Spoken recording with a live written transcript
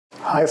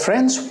Hi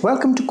friends,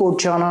 welcome to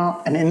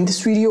CodeJana, and in this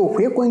video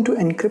we are going to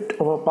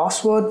encrypt our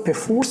password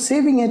before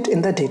saving it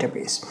in the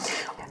database.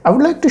 I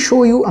would like to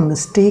show you a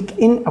mistake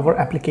in our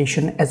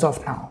application as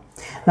of now.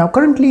 Now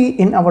currently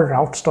in our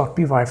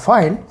routes.py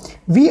file,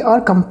 we are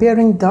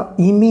comparing the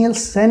email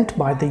sent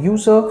by the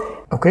user.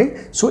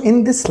 Okay, so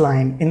in this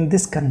line, in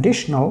this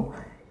conditional,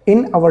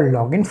 in our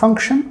login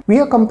function, we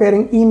are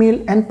comparing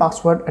email and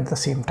password at the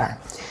same time.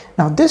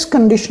 Now this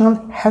conditional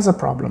has a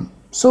problem.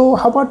 So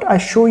how about I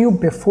show you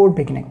before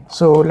beginning.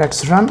 So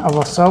let's run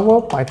our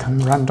server python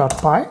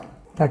run.py.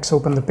 Let's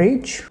open the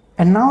page.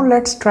 And now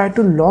let's try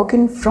to log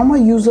in from a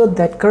user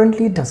that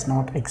currently does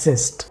not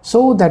exist.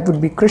 So that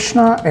would be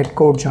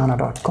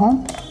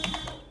krishna@codejana.com.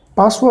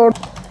 Password.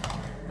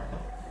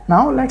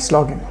 Now let's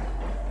log in.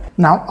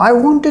 Now I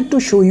wanted to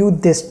show you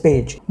this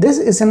page. This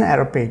is an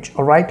error page,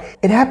 alright?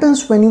 It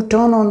happens when you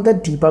turn on the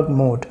debug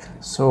mode.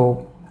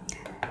 So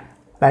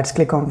let's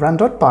click on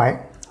run.py.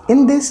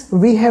 In this,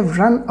 we have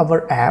run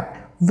our app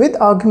with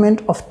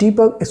argument of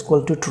debug is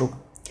equal to true,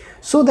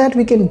 so that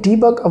we can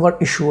debug our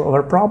issue,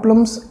 our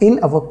problems in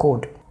our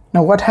code.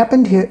 Now what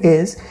happened here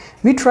is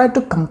we tried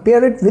to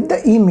compare it with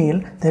the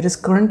email that is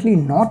currently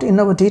not in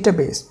our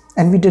database,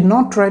 and we did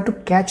not try to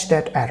catch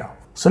that error.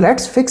 So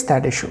let's fix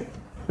that issue.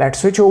 Let's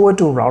switch over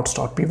to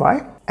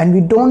routes.py, and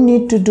we don't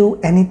need to do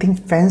anything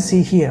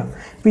fancy here.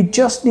 We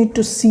just need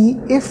to see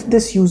if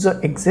this user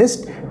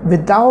exists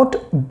without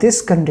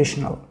this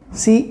conditional.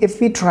 See, if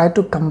we try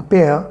to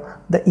compare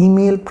the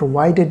email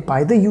provided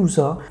by the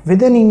user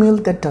with an email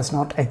that does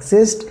not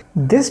exist,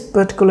 this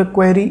particular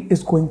query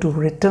is going to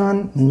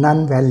return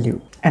none value.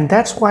 And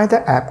that's why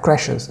the app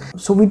crashes.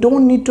 So we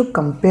don't need to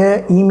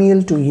compare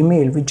email to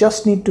email. We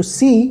just need to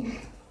see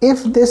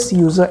if this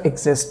user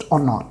exists or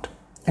not.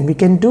 And we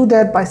can do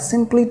that by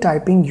simply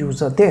typing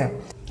user there.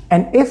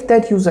 And if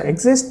that user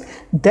exists,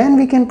 then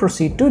we can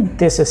proceed to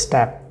this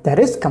step, that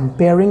is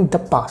comparing the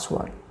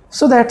password.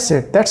 So that's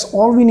it. That's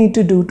all we need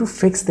to do to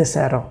fix this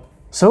error.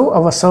 So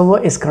our server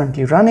is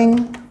currently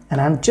running,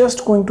 and I'm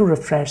just going to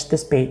refresh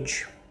this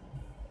page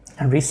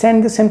and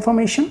resend this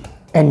information.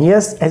 And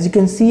yes, as you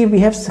can see, we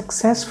have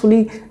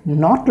successfully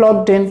not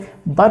logged in,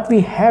 but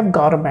we have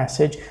got a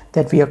message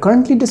that we are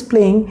currently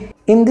displaying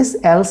in this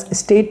else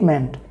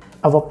statement.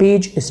 Our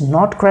page is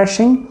not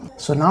crashing.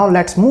 So now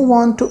let's move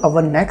on to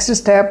our next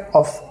step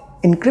of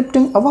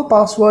encrypting our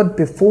password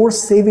before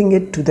saving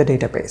it to the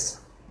database.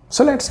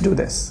 So let's do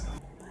this.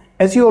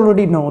 As you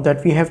already know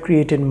that we have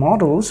created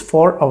models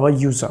for our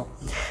user.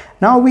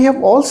 Now we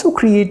have also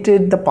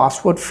created the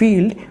password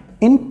field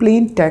in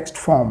plain text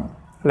form.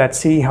 Let's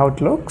see how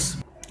it looks.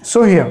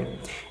 So here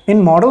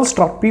in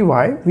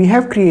models.py, we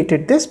have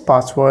created this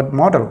password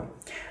model,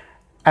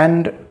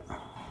 and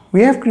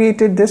we have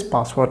created this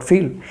password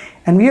field,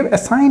 and we have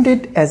assigned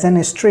it as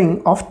a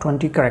string of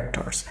 20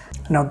 characters.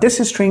 Now this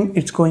string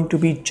is going to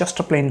be just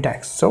a plain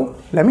text. So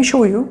let me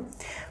show you.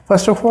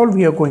 First of all,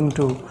 we are going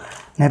to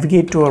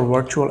navigate to our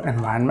virtual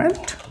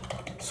environment.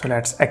 So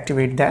let's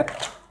activate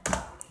that.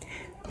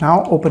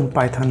 Now open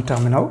Python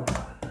terminal,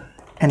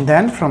 and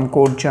then from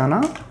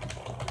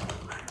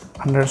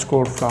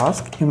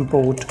CodeJana_Flask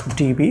import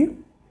db.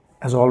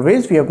 As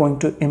always, we are going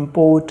to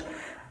import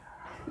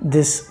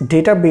this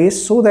database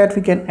so that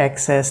we can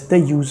access the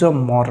user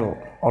model.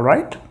 All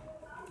right.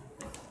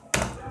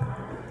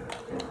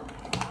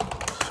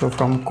 So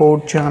from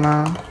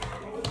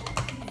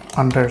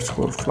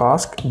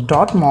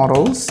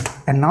CodeJana_Flask.models,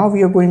 and now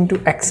we are going to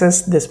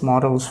access this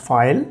models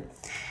file.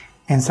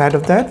 Inside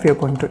of that, we are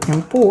going to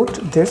import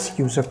this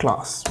user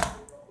class.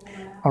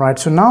 All right,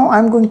 so now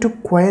I'm going to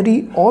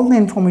query all the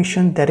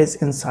information that is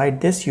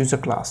inside this user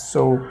class.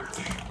 So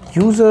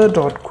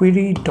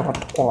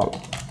user.query.all.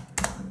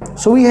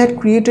 So we had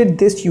created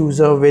this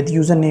user with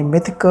username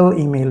mythical,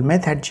 email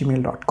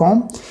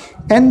myth@gmail.com,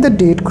 and the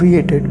date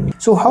created.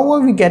 So how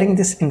are we getting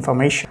this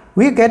information?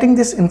 We are getting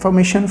this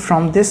information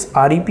from this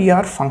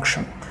repr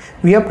function.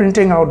 We are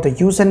printing out the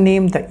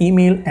username, the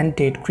email, and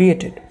date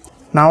created.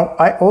 Now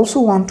I also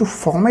want to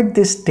format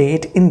this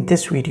date in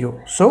this video.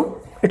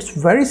 So it's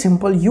very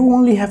simple. You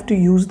only have to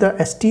use the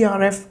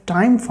strf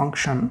time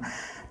function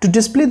to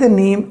display the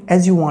name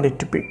as you want it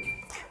to be.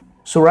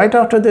 So right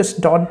after this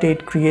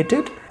 .date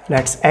created,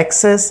 let's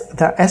access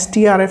the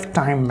strf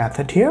time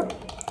method here,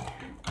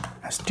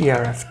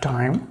 strf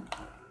time,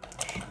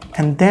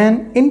 and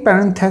then in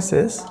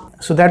parentheses,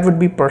 so that would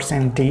be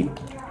 %d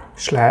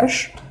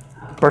slash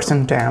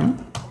 %m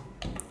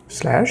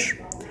slash,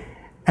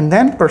 and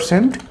then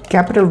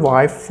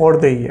 %Y for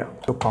the year,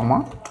 so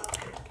comma,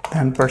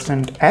 then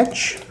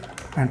 %h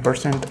and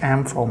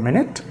 %m for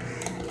minute,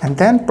 and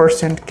then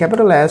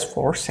 %S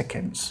for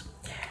seconds.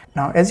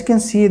 Now as you can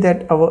see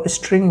that our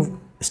string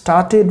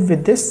started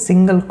with this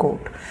single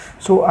quote.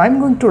 So I'm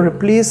going to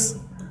replace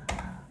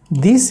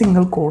these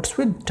single quotes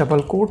with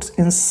double quotes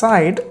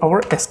inside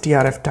our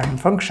strf time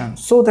function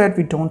so that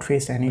we don't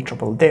face any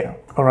trouble there.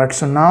 All right,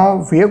 so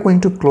now we are going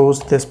to close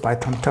this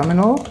Python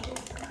terminal,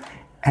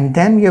 and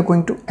then we are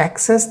going to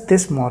access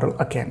this model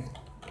again.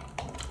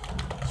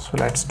 So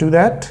let's do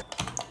that.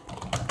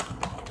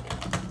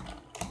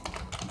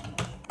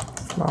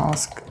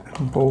 flask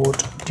import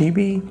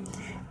db,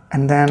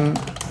 and then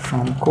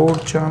from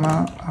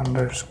codejana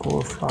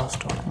 _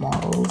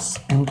 flask.models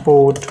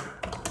import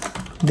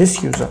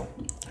this user,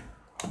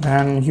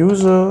 then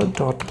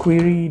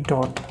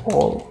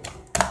user.query.all.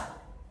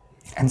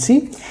 And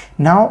see,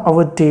 now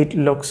our date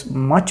looks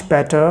much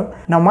better.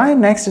 Now my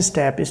next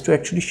step is to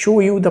actually show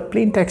you the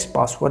plain text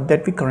password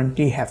that we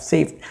currently have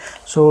saved.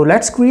 So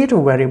let's create a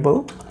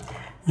variable.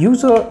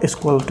 User is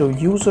equal to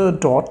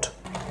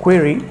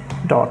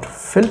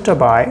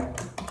user.query.filterby,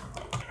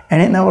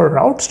 and in our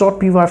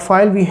routes.py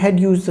file we had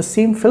used the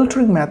same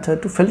filtering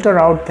method to filter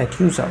out that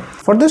user.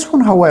 For this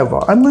one, however,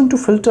 I'm going to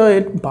filter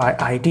it by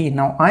ID.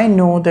 Now I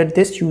know that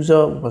this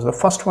user was the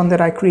first one that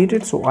I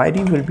created, so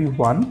ID will be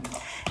 1,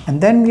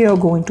 and then we are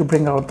going to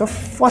bring out the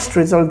first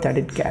result that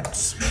it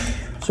gets.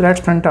 So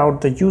let's print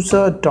out the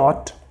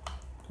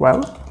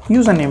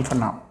username for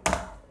now.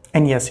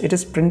 And yes, it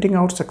is printing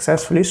out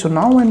successfully. So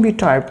now when we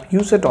type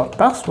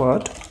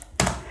user.password,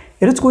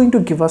 it is going to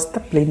give us the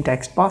plain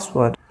text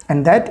password,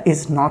 and that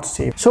is not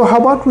safe. So how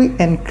about we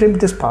encrypt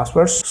this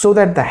password so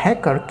that the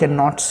hacker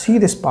cannot see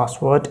this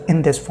password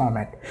in this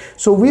format?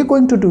 So we're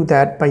going to do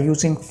that by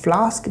using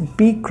Flask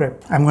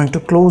Bcrypt. I'm going to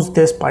close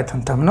this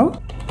Python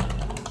terminal.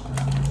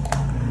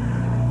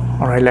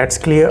 Alright, let's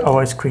clear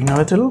our screen a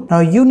little. Now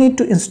you need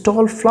to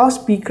install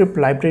Flask Bcrypt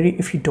library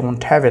if you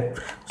don't have it.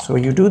 So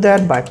you do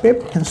that by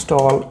pip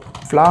install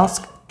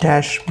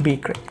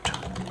flask-bcrypt.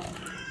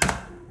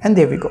 And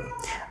there we go.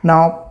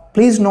 Now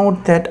please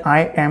note that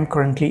I am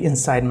currently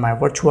inside my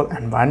virtual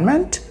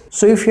environment.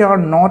 So if you are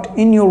not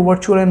in your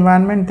virtual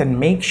environment, then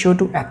make sure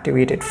to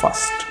activate it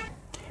first.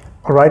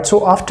 Alright,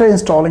 so after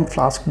installing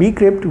Flask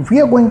Bcrypt, we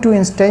are going to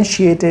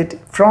instantiate it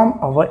from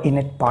our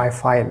init.py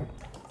file.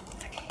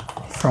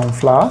 From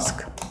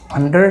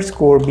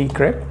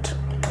flask_bcrypt,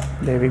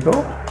 there we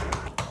go,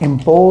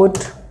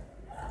 import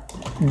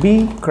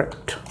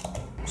bcrypt.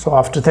 So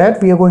after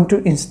that, we are going to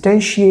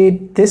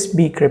instantiate this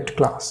bcrypt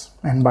class,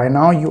 and by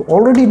now you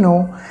already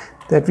know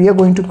that we are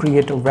going to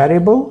create a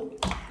variable,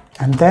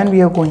 and then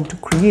we are going to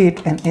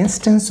create an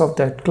instance of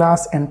that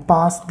class and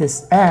pass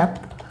this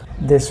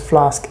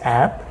Flask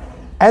app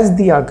as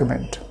the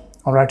argument.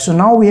 Alright, so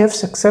now we have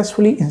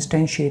successfully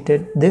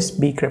instantiated this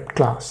bcrypt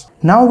class.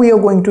 Now we are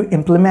going to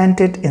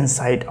implement it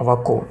inside our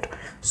code.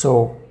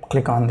 So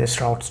click on this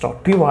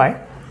routes.py,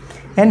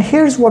 and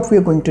here's what we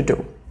are going to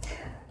do.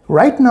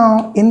 Right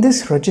now in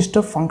this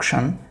register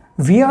function,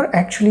 we are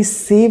actually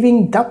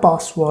saving the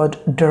password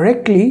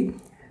directly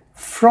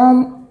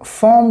from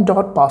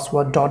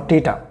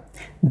form.password.data.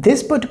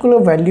 This particular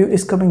value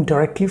is coming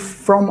directly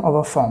from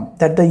our form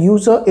that the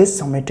user is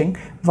submitting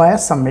via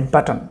submit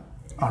button.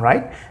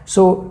 Alright,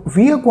 so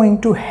we are going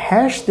to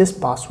hash this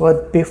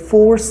password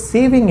before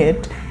saving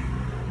it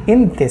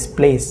in this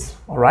place.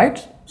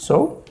 Alright,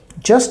 so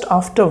just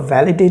after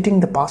validating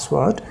the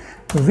password,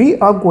 we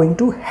are going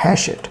to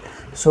hash it.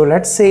 So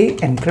let's say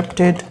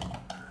encrypted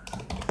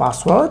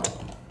password.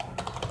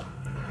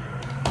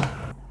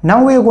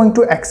 Now we are going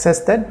to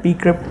access that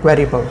bcrypt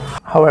variable.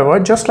 However,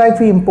 just like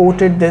we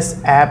imported this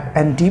app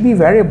and db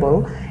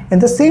variable, in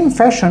the same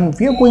fashion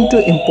we are going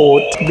to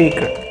import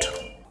bcrypt.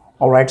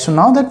 Alright, so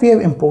now that we have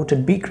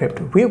imported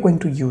bcrypt, we are going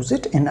to use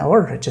it in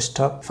our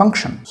register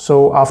function.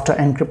 So after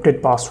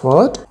encrypted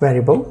password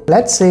variable,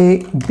 let's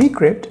say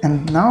bcrypt,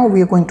 and now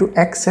we are going to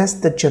access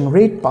the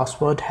generate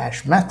password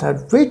hash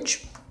method,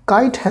 which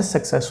Kite has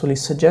successfully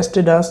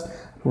suggested us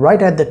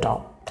right at the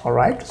top.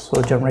 Alright,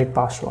 so generate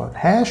password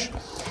hash,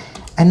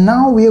 and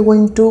now we are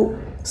going to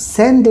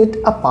send it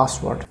a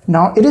password.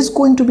 Now it is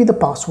going to be the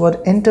password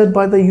entered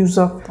by the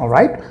user.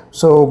 Alright,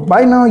 so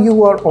by now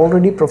you are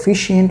already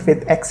proficient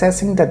with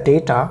accessing the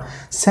data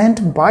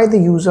sent by the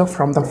user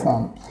from the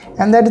form,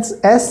 and that is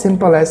as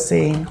simple as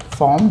saying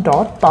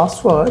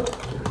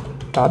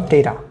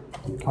form.password.data.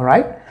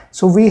 Alright,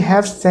 so we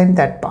have sent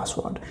that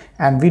password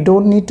and we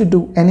don't need to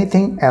do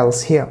anything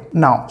else here.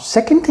 Now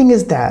second thing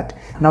is that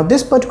now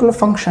this particular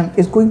function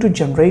is going to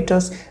generate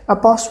us a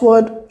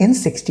password in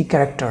 60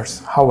 characters.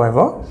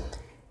 However,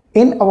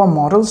 in our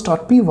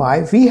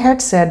models.py, we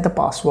had set the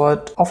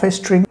password of a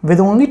string with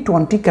only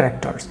 20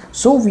 characters.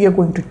 So we are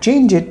going to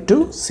change it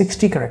to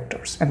 60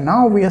 characters, and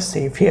now we are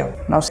safe here.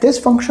 Now this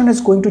function is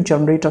going to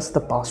generate us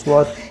the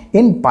password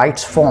in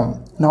bytes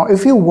form. Now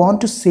if you want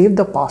to save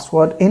the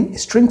password in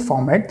string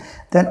format,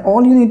 then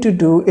all you need to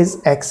do is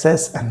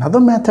access another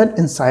method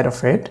inside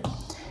of it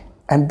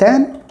and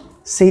then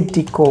say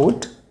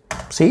decode.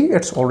 See,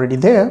 it's already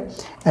there,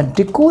 and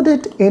decode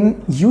it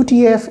in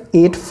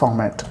UTF-8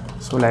 format.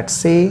 So let's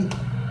say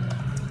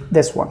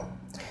this one.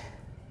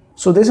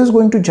 So this is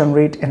going to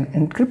generate an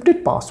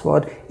encrypted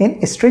password in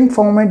a string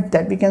format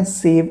that we can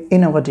save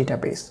in our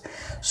database.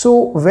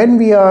 So when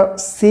we are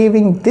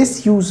saving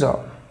this user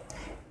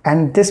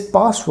and this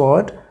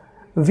password,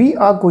 we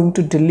are going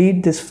to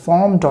delete this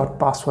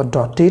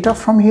form.password.data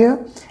from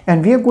here,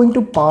 and we are going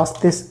to pass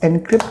this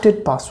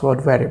encrypted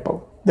password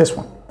variable, this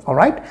one.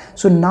 Alright,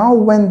 so now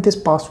when this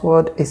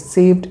password is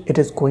saved, it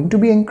is going to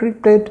be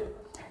encrypted,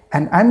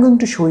 and I'm going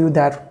to show you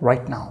that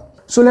right now.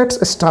 So let's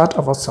start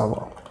our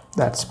server.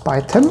 That's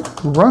Python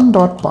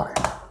run.py.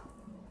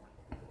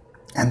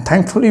 And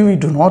thankfully we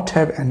do not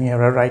have any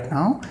error right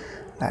now.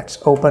 Let's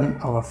open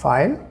our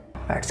file.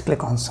 Let's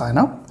click on sign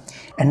up.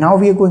 And now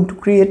we are going to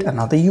create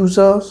another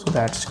user. So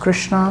that's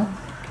Krishna,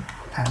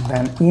 and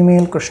then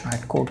email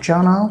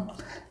krishna@codejana.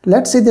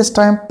 Let's say this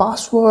time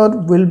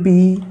password will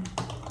be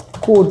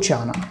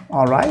codejana.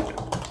 All right.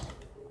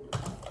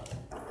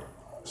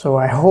 So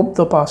I hope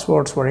the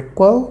passwords were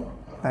equal.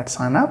 Let's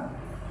sign up.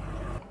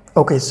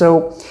 Okay,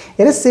 so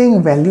it is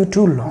saying value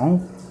too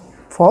long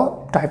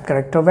for type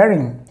character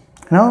varying.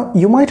 Now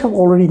you might have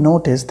already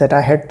noticed that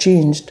I had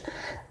changed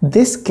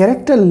this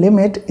character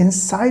limit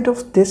inside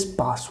of this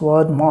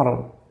password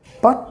model,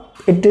 but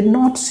it did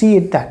not see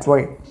it that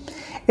way.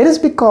 It is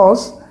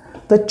because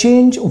the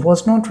change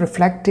was not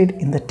reflected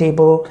in the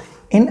table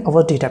in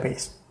our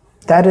database.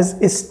 That is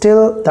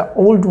still the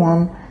old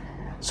one.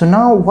 So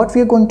now what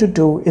we are going to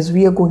do is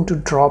we are going to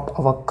drop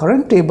our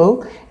current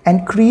table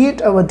and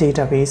create our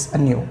database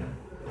anew.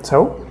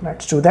 So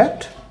let's do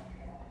that.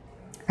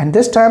 And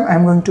this time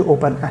I'm going to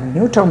open a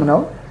new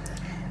terminal,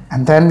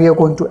 and then we are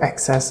going to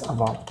access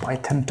our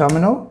Python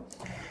terminal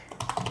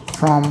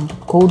from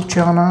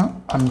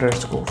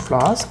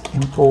codejana_flask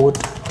import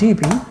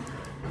db,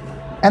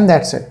 and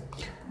that's it.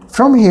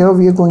 From here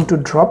we are going to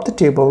drop the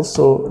table,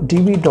 so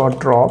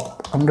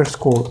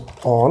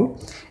db.drop_all,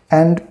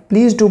 and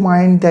please do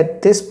mind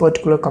that this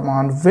particular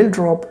command will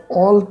drop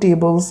all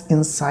tables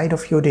inside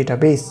of your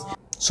database.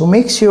 So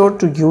make sure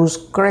to use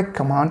correct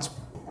commands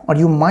or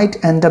you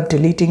might end up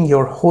deleting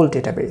your whole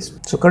database.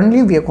 So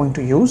currently we are going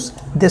to use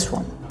this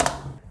one.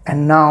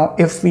 And now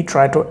if we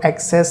try to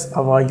access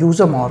our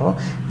user model,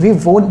 we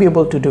won't be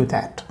able to do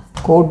that.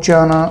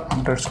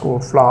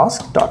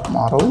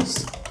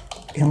 codejana_flask.models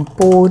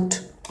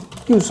import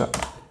user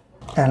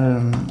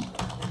and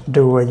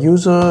do a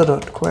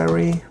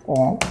user.query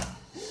all,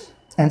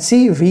 and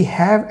see we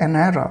have an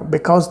error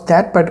because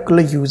that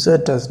particular user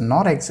does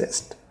not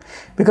exist,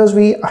 because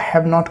we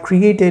have not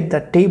created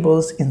the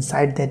tables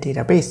inside their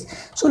database.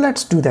 So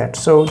let's do that.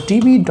 So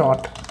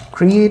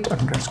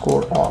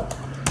db.create_all.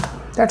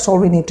 That's all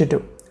we need to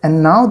do.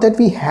 And now that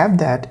we have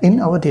that in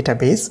our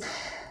database,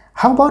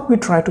 how about we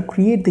try to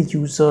create the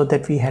user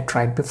that we had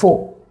tried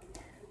before?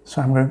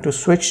 So I'm going to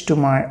switch to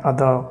my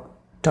other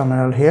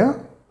terminal here,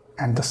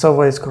 and the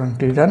server is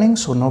currently running,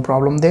 so no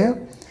problem there.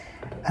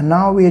 And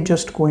now we are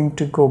just going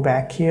to go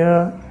back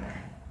here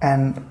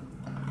and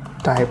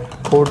type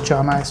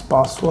codejana as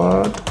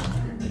password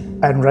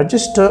and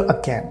register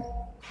again.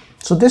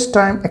 So this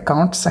time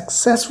account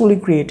successfully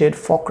created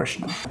for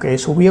Krishna. Okay,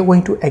 so we are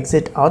going to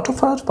exit out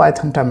of our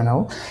Python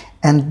terminal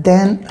and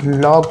then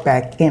log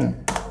back in.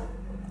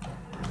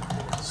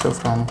 So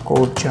from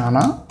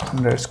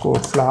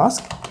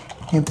codejana_flask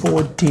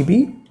import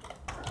db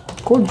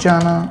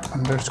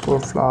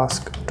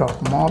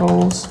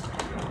codejana_flask.models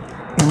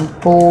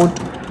import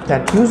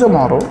that user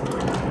model,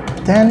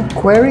 then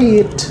query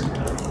it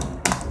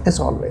as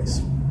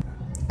always.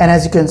 And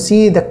as you can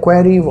see, the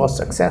query was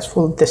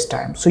successful this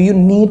time. So you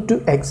need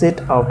to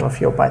exit out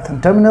of your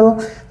Python terminal,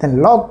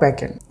 then log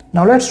back in.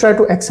 Now let's try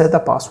to access the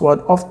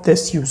password of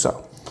this user.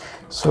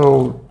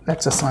 So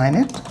let's assign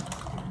it.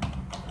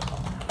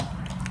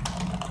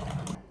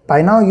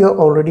 By now you're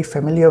already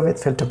familiar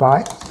with filter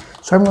by.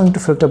 So I'm going to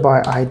filter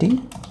by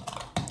ID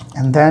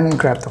and then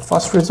grab the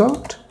first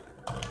result.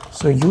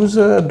 So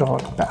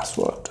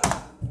user.password,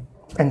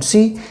 and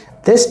see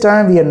this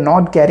time we are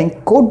not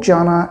getting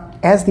codejana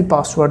as the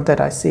password that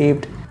I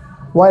saved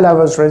while I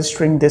was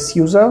registering this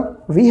user.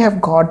 We have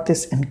got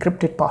this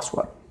encrypted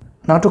password.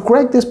 Now to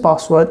crack this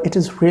password, it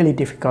is really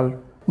difficult.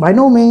 By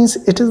no means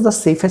it is the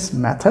safest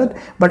method,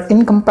 but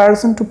in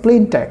comparison to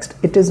plain text,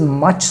 it is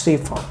much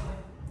safer.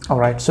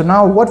 Alright, so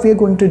now what we are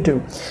going to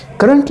do,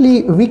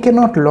 currently we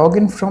cannot log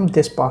in from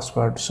this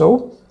password,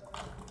 so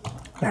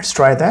let's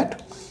try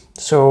that.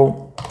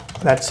 So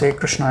let's say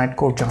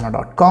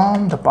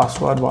krishna@codejana.com, the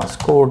password was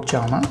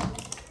codejana,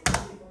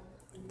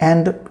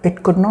 and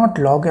it could not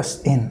log us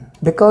in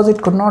because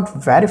it could not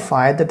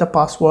verify that the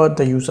password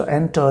the user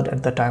entered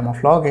at the time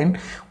of login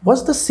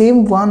was the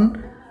same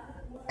one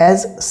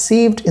as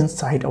saved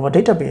inside our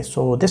database,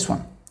 so this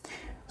one.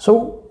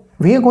 So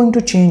we are going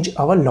to change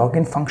our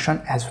login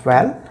function as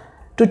well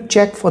to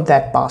check for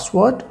that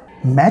password,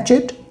 match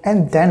it,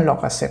 and then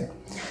log us in.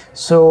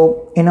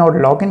 So in our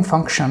login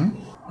function,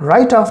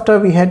 right after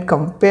we had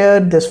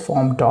compared this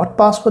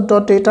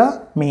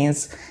form.password.data,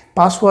 means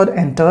password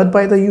entered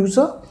by the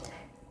user,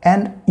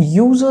 and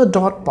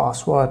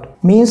user.password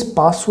means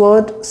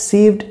password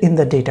saved in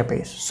the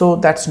database. So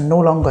that's no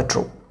longer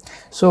true.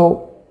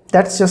 So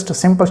that's just a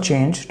simple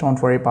change.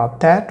 Don't worry about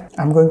that.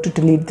 I'm going to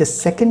delete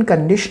this second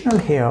conditional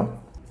here,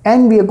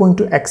 and we are going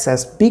to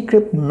access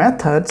bcrypt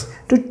methods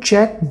to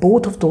check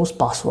both of those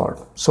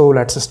passwords. So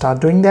let's start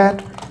doing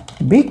that.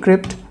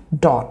 Bcrypt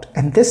dot,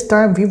 and this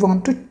time we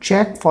want to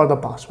check for the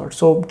password.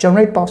 So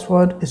generate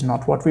password is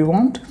not what we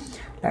want.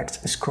 Let's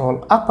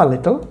scroll up a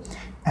little,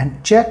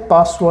 and check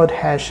password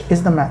hash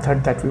is the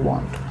method that we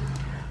want.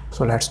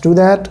 So let's do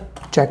that.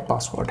 Check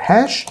password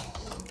hash,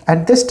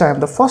 At this time,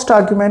 the first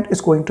argument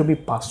is going to be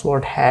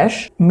password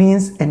hash,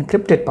 means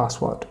encrypted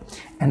password.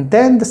 And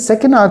then the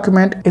second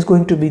argument is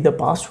going to be the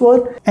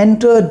password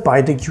entered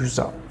by the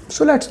user.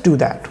 So let's do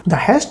that. The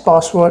hashed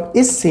password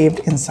is saved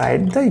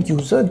inside the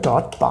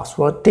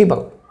user.password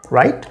table,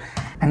 right?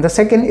 And the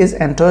second is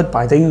entered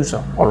by the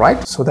user. All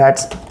right, so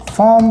that's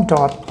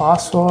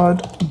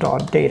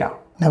form.password.data.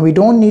 Now we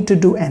don't need to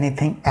do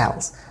anything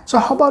else. So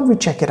how about we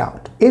check it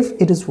out if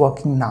it is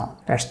working now?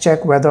 Let's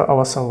check whether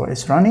our server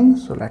is running.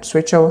 So let's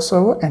switch our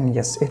server, and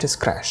yes, it is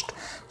crashed.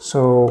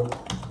 So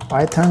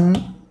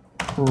Python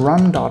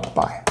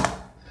run.py.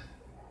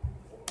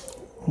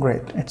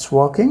 Great, it's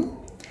working.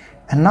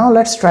 And now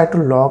let's try to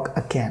log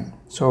again.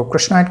 So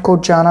Krishna at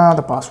CodeJana,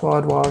 the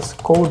password was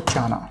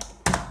CodeJana.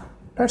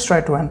 Let's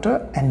try to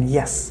enter, and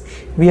yes,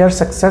 we are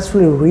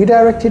successfully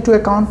redirected to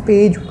account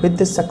page with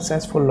this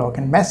successful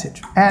login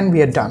message, and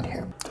we are done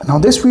here. Now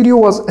this video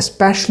was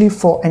especially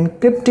for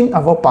encrypting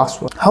our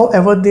password.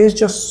 However, there's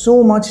just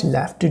so much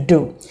left to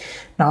do.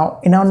 Now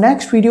in our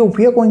next video,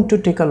 we are going to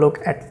take a look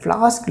at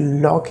Flask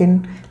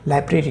login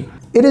library.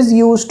 It is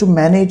used to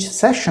manage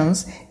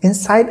sessions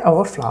inside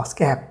our Flask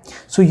app.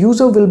 So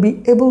user will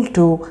be able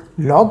to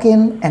log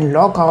in and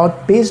log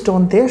out based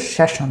on their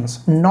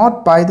sessions,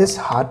 not by this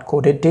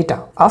hard-coded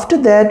data. After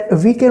that,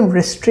 we can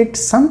restrict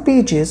some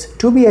pages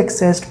to be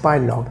accessed by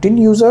logged in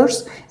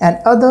users and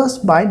others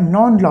by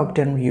non-logged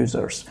in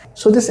users.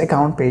 So this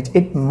account page,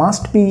 it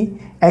must be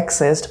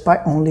accessed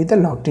by only the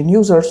logged in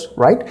users,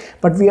 right?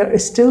 But we are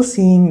still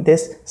seeing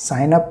this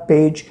sign up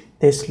page,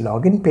 this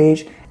login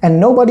page, and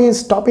nobody is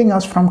stopping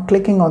us from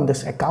clicking on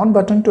this account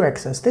button to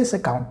access this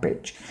account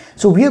page.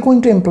 So we are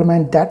going to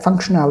implement that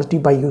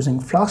functionality by using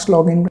Flask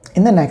login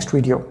in the next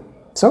video.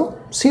 So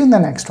see you in the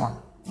next one.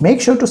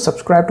 Make sure to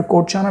subscribe to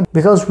CodeJana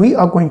because we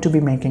are going to be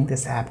making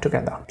this app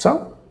together.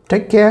 So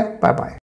take care. Bye bye.